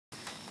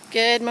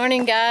Good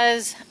morning,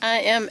 guys. I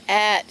am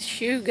at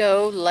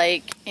Hugo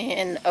Lake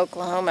in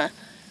Oklahoma,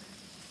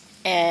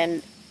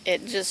 and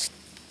it just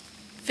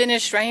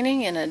finished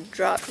raining and a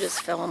drop just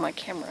fell on my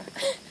camera.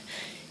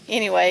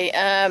 Anyway,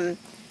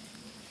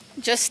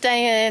 just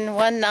staying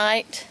one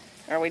night,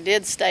 or we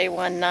did stay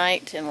one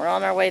night, and we're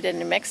on our way to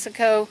New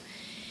Mexico,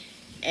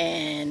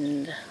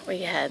 and we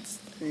had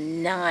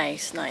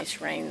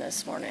nice rain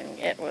this morning.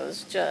 It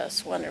was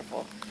just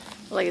wonderful.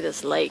 Look at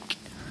this lake.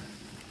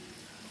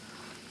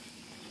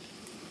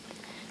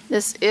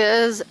 This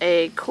is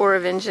a Corps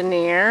of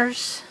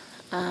Engineers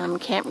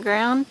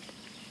campground,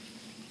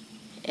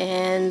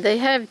 and they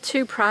have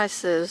two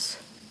prices.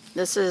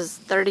 This is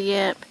 30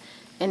 amp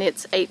and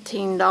it's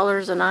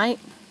 $18 a night,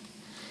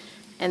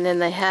 and then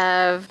they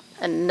have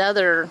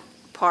another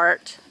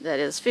part that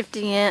is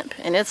 50 amp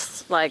and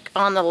it's like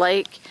on the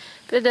lake,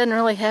 but it doesn't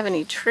really have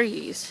any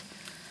trees.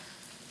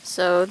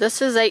 So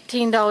this is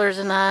 $18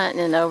 a night,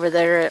 and over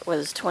there it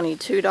was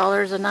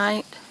 $22 a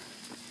night.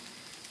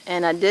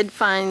 And I did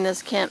find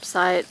this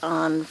campsite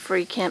on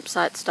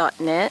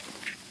freecampsites.net,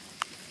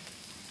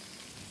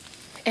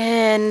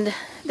 and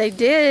they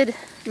did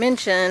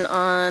mention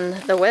on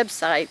the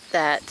website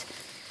that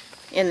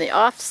in the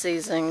off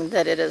season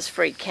that it is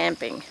free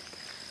camping,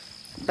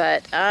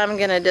 but I'm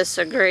gonna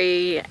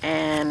disagree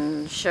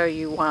and show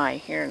you why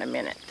here in a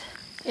minute.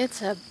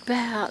 It's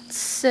about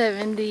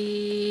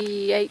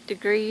 78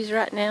 degrees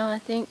right now, I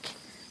think.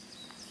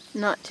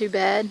 Not too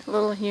bad, a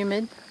little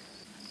humid.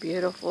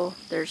 Beautiful.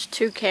 There's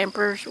two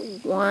campers,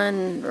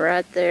 one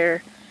right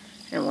there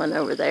and one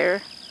over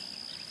there.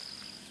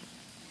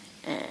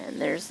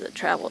 And there's the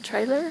travel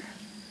trailer.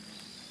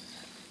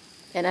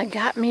 And I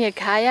got me a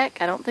kayak.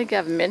 I don't think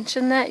I've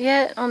mentioned that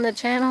yet on the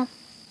channel.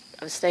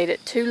 I've stayed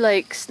at 2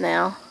 lakes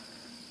now,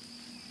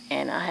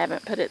 and I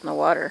haven't put it in the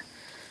water.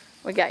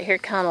 We got here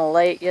kind of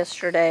late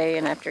yesterday,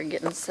 and after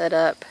getting set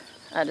up,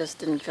 I just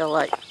didn't feel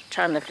like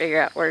trying to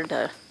figure out where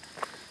to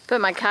put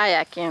my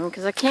kayak in,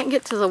 because I can't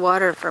get to the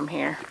water from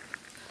here.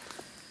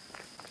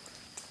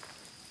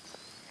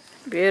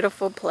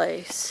 Beautiful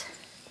place.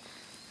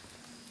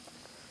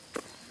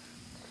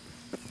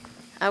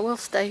 I will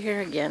stay here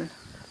again,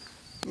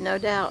 no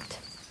doubt.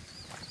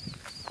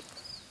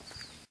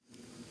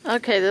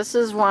 Okay, this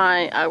is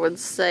why I would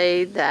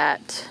say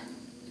that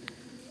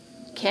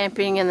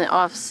camping in the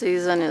off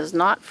season is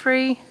not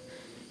free.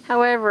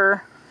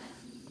 However,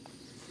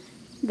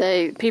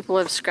 people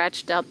have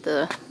scratched out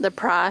the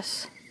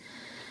price.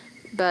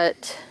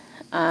 But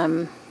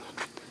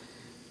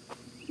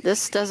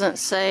this doesn't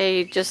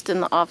say just in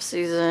the off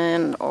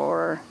season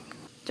or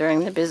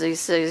during the busy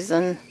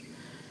season.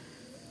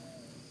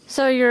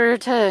 So you're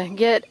to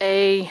get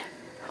a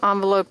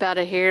envelope out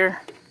of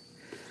here,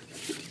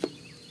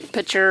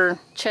 put your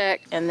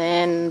check, and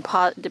then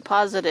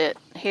deposit it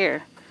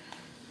here.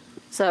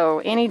 So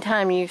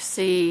anytime you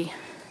see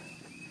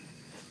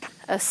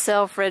a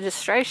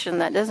self-registration,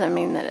 that doesn't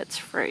mean that it's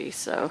free.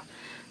 So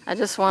I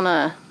just want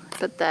to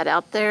put that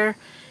out there,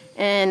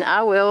 and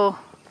I will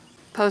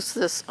post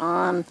this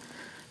on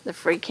the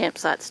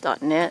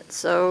freecampsites.net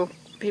so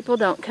people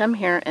don't come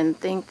here and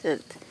think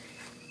that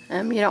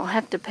you don't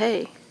have to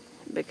pay,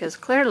 because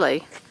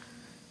clearly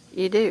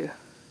you do.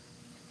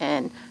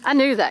 And I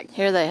knew that.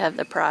 Here they have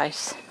the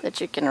price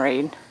that you can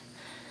read,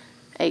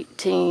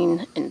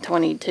 18 and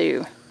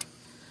 22.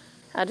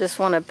 I just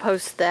want to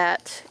post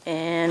that,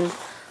 and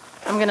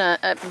I'm gonna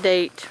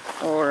update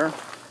or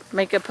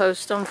make a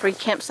post on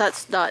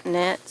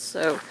freecampsites.net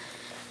so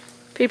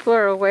people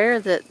are aware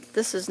that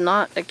this is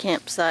not a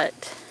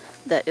campsite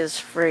that is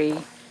free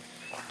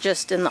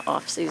just in the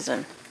off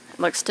season. It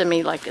looks to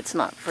me like it's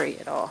not free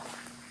at all,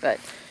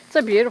 but it's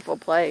a beautiful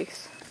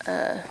place.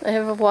 They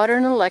have a water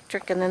and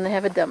electric, and then they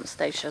have a dump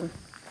station.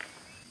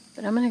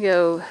 But I'm gonna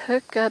go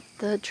hook up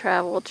the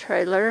travel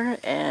trailer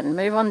and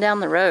move on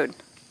down the road,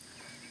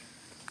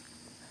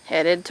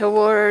 headed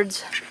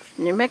towards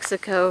New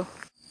Mexico.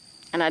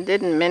 And I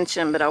didn't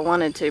mention, but I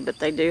wanted to, but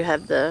they do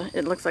have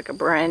it looks like a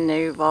brand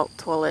new vault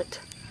toilet.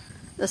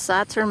 The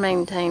sites are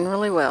maintained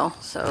really well,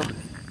 so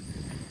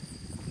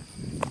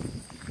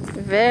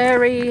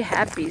very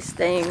happy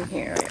staying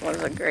here. It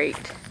was a great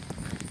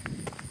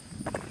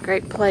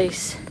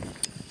place.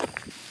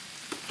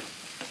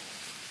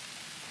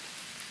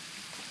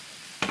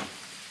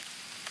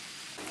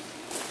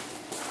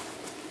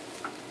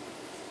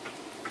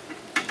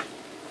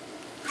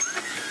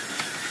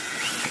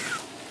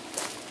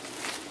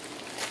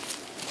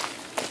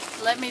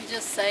 Let me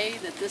just say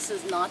that this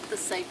is not the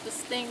safest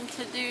thing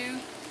to do.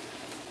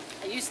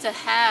 I used to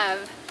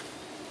have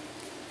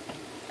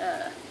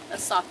a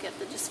socket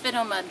that just fit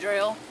on my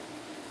drill,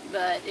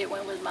 but it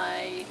went with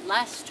my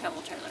last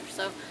travel trailer.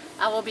 So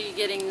I will be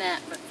getting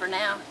that, but for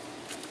now,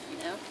 you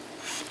know,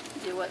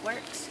 do what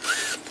works.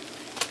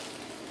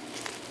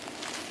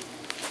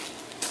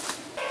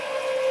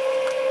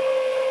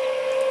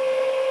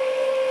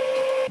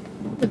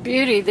 The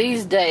beauty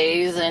these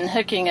days in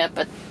hooking up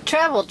a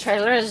travel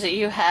trailer is that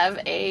you have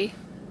a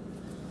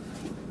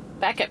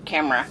backup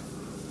camera.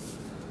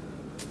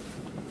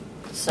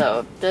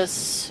 So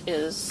this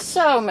is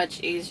so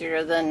much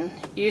easier than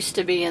used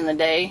to be in the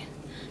day.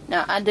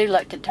 Now I do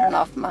like to turn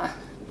off my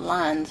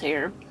lines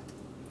here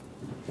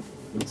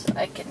so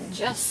I can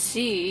just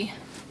see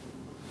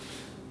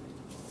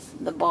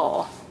the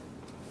ball.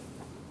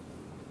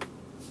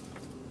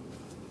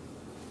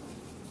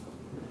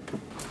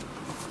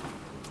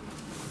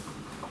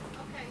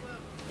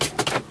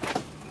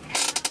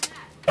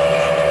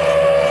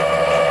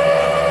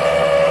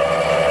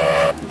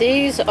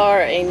 These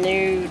are a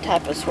new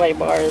type of sway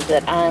bar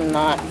that I'm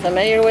not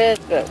familiar with,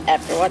 but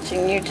after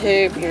watching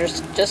YouTube, you're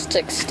just to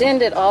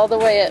extend it all the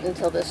way up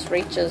until this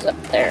reaches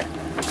up there,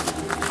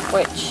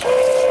 which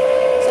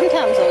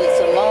sometimes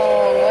it's a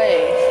long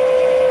way.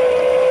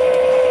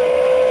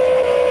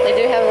 They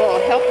do have a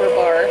little helper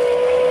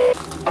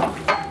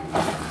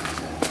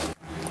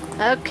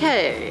bar.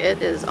 Okay,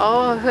 it is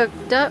all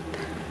hooked up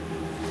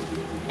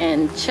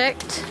and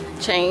checked.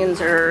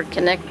 Chains are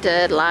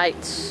connected,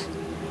 lights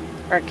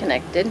are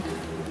connected.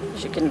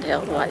 As you can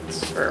tell, the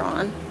lights are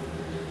on.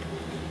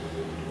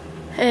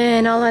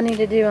 And all I need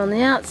to do on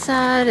the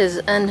outside is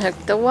unhook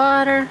the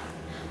water.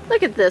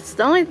 Look at this.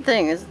 The only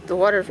thing is the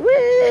water's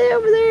way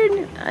over there.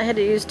 And I had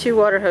to use 2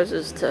 water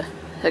hoses to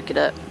hook it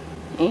up.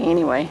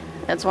 Anyway,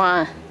 that's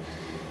why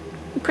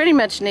you pretty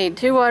much need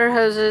 2 water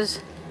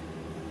hoses,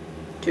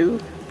 2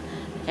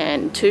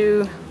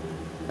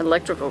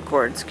 electrical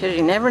cords, because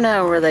you never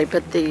know where they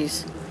put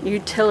these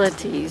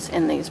utilities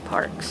in these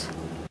parks.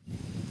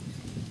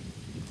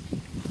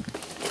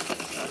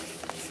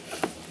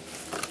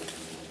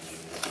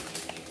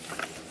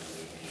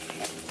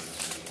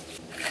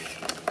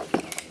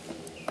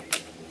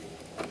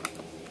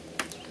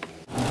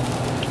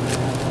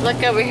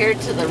 Look over here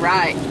to the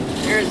right.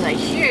 There's a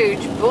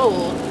huge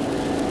bull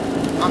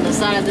on the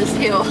side of this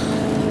hill.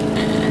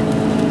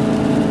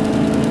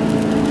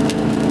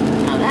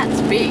 Now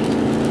that's big.